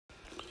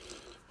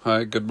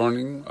Hi, good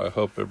morning. I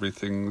hope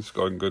everything's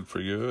going good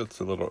for you. It's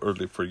a little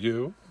early for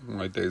you.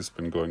 My day's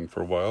been going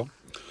for a while.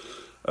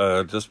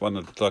 Just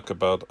wanted to talk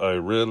about I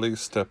really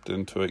stepped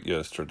into it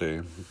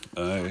yesterday.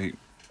 I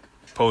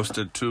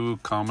posted 2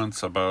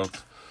 comments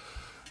about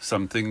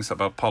some things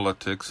about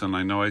politics, and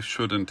I know I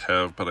shouldn't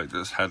have, but I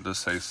just had to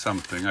say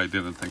something. I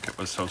didn't think it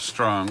was so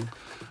strong.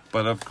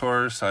 But of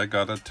course, I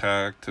got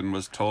attacked and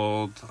was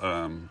told,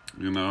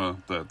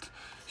 that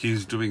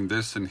he's doing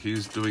this and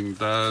he's doing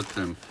that.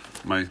 And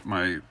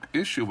my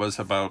issue was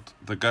about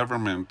the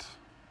government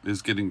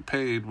is getting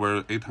paid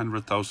where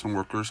 800,000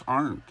 workers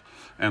aren't.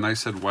 And I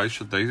said, why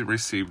should they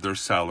receive their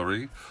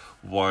salary?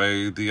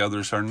 Why the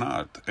others are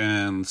not?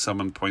 And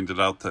someone pointed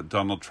out that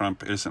Donald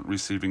Trump isn't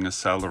receiving a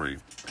salary.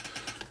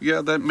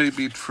 Yeah, that may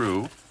be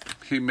true.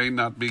 He may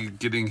not be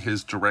getting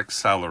his direct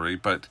salary,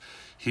 but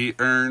he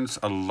earns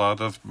a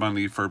lot of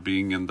money for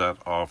being in that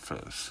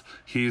office.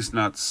 He's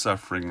not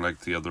suffering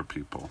like the other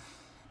people.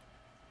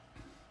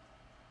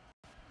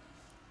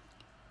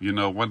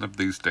 One of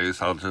these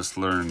days I'll just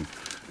learn.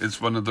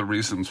 It's one of the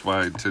reasons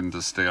why I tend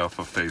to stay off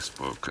of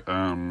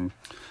Facebook.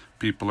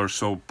 People are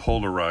so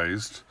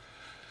polarized.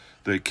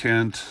 They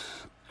can't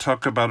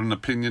talk about an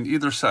opinion,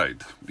 either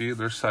side.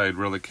 Either side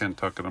really can't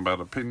talk about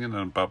opinion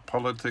and about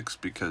politics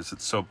because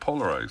it's so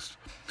polarized.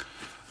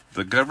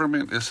 The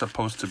government is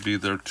supposed to be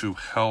there to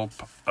help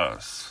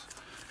us.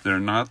 They're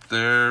not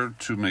there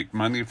to make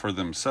money for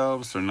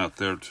themselves. They're not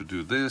there to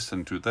do this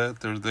and do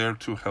that. They're there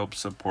to help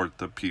support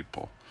the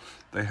people.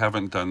 They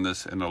haven't done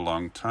this in a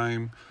long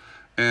time.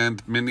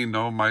 And many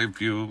know my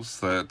views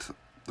that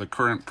the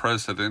current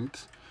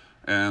president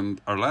and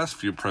our last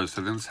few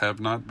presidents have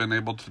not been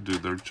able to do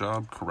their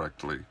job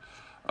correctly.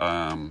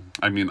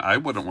 I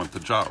wouldn't want the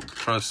job,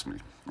 trust me.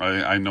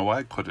 I know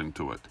I couldn't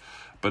do it.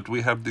 But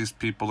we have these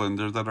people in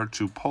there that are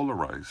too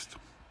polarized.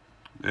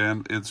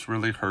 And it's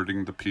really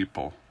hurting the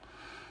people.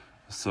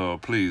 So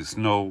please,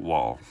 no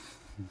wall.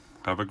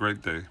 Have a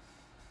great day.